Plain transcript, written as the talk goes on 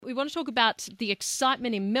We want to talk about the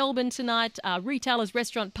excitement in Melbourne tonight. Retailers,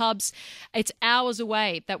 restaurant, pubs. It's hours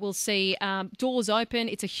away that we'll see doors open.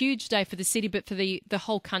 It's a huge day for the city, but for the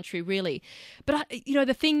whole country, really. But,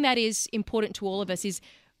 the thing that is important to all of us is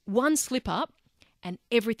one slip up and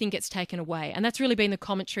everything gets taken away. And that's really been the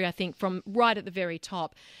commentary, I think, from right at the very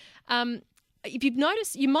top. If you've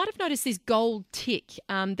noticed, you might have noticed this gold tick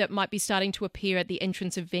that might be starting to appear at the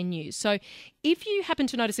entrance of venues. So if you happen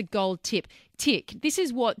to notice a gold tick, this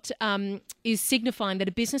is what is signifying that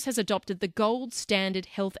a business has adopted the gold standard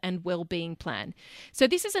health and wellbeing plan. So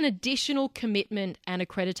this is an additional commitment and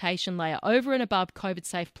accreditation layer over and above COVID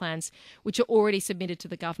safe plans, which are already submitted to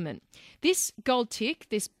the government. This gold tick,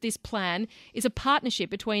 this plan, is a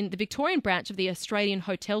partnership between the Victorian branch of the Australian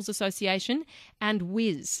Hotels Association and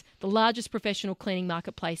Wiz, the largest professional cleaning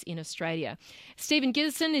marketplace in Australia. Stephen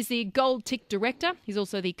Giddison is the gold tick director. He's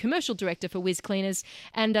also the commercial director for Wiz Cleaners.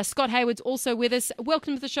 And Scott Hayward's also with us.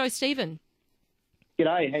 Welcome to the show, Stephen.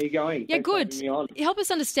 G'day, how you going? Yeah, Thanks for good. having me on. Help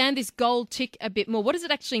us understand this gold tick a bit more. What does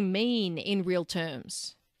it actually mean in real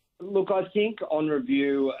terms? Look, I think on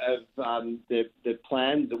review of the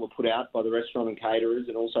plans that were put out by the restaurant and caterers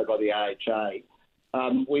and also by the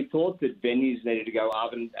AHA, we thought that venues needed to go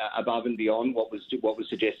above and beyond what was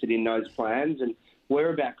suggested in those plans, and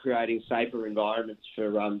we're about creating safer environments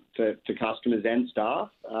for customers and staff.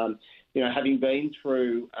 Having been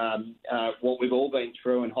through what we've all been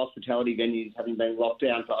through, and hospitality venues having been locked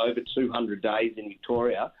down for over 200 days in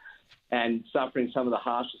Victoria and suffering some of the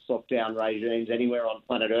harshest lockdown regimes anywhere on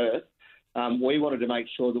planet Earth, we wanted to make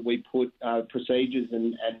sure that we put procedures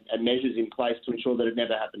and measures in place to ensure that it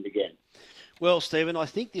never happened again. Well, Stephen, I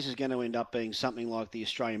think this is going to end up being something like the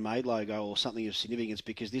Australian-made logo or something of significance,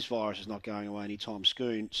 because this virus is not going away anytime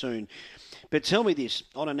soon. But tell me this,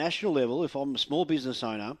 on a national level, if I'm a small business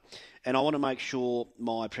owner and I want to make sure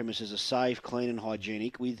my premises are safe, clean and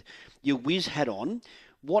hygienic, with your Wiz hat on,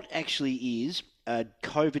 what actually is a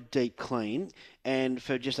COVID deep clean? And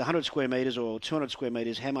for just 100 square metres or 200 square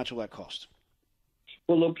metres, how much will that cost?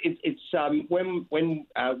 Well, look, it's when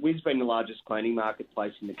Wiz being the largest cleaning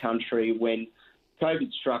marketplace in the country, when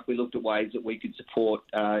COVID struck, we looked at ways that we could support,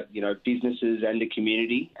 businesses and the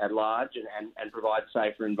community at large and provide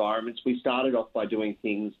safer environments. We started off by doing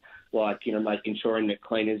things like, ensuring that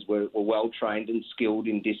cleaners were well trained and skilled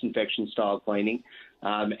in disinfection style cleaning,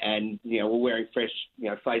 and we're wearing fresh,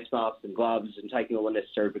 face masks and gloves and taking all the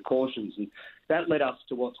necessary precautions. And that led us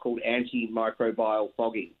to what's called antimicrobial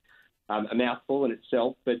fogging. A mouthful in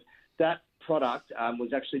itself, but that product was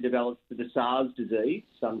actually developed for the SARS disease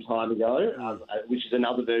some time ago, which is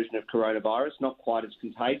another version of coronavirus, not quite as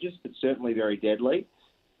contagious, but certainly very deadly.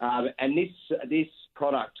 And this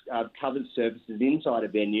product covers surfaces inside a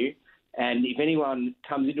venue, and if anyone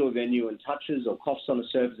comes into a venue and touches or coughs on a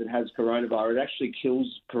surface that has coronavirus, it actually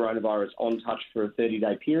kills coronavirus on touch for a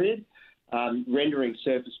 30-day period, rendering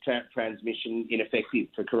surface transmission ineffective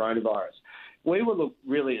for coronavirus. We were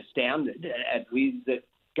really astounded at Wiz that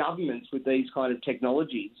governments with these kind of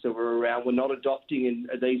technologies that were around were not adopting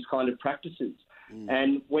these kind of practices.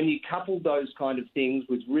 And when you couple those kind of things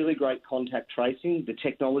with really great contact tracing, the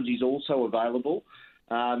technology is also available.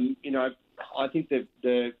 I think that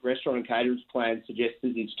the restaurant and caterers plan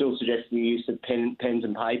is still suggesting the use of pens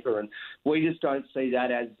and paper, and we just don't see that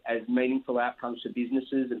as meaningful outcomes for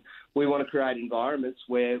businesses. And we want to create environments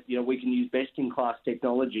where we can use best-in-class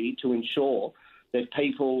technology to ensure that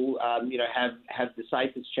people have the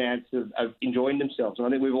safest chance of enjoying themselves. And I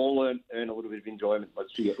think we've all earned a little bit of enjoyment.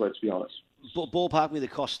 Let's be honest. Ballpark me the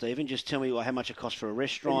cost, Stephen. Just tell me how much it costs for a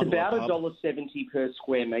restaurant. It's about $1.70 per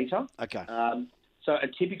square metre. Okay. So a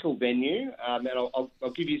typical venue, and I'll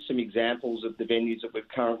give you some examples of the venues that we've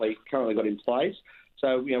currently got in place.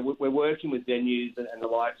 So, we're working with venues and the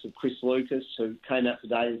likes of Chris Lucas, who came out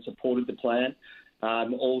today and supported the plan.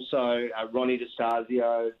 Also, Ronnie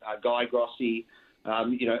DeStasio, Guy Grossi,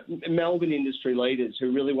 Melbourne industry leaders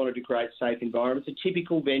who really wanted to create safe environments. A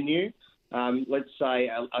typical venue, let's say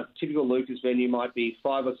a typical Lucas venue might be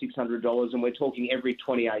 $500 or $600, and we're talking every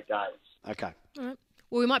 28 days. Okay. All right.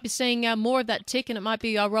 Well, we might be seeing more of that tick, and it might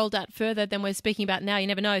be rolled out further than we're speaking about now. You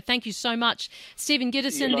never know. Thank you so much, Stephen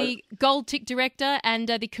Giddison, the Gold Tick Director and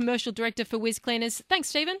the Commercial Director for Wiz Cleaners. Thanks,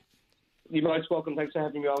 Stephen. You're most welcome. Thanks for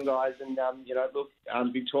having me on, guys.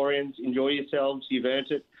 And, Victorians, enjoy yourselves. You've earned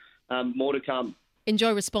it. More to come.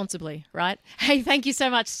 Enjoy responsibly, right? Hey, thank you so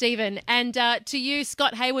much, Stephen. And to you,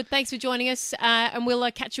 Scott Hayward, thanks for joining us. And we'll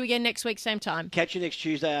catch you again next week, same time. Catch you next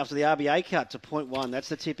Tuesday after the RBA cut to 0.1. That's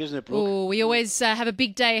the tip, isn't it, Brooke? Oh, we always have a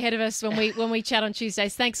big day ahead of us when we chat on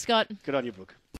Tuesdays. Thanks, Scott. Good on you, Brooke.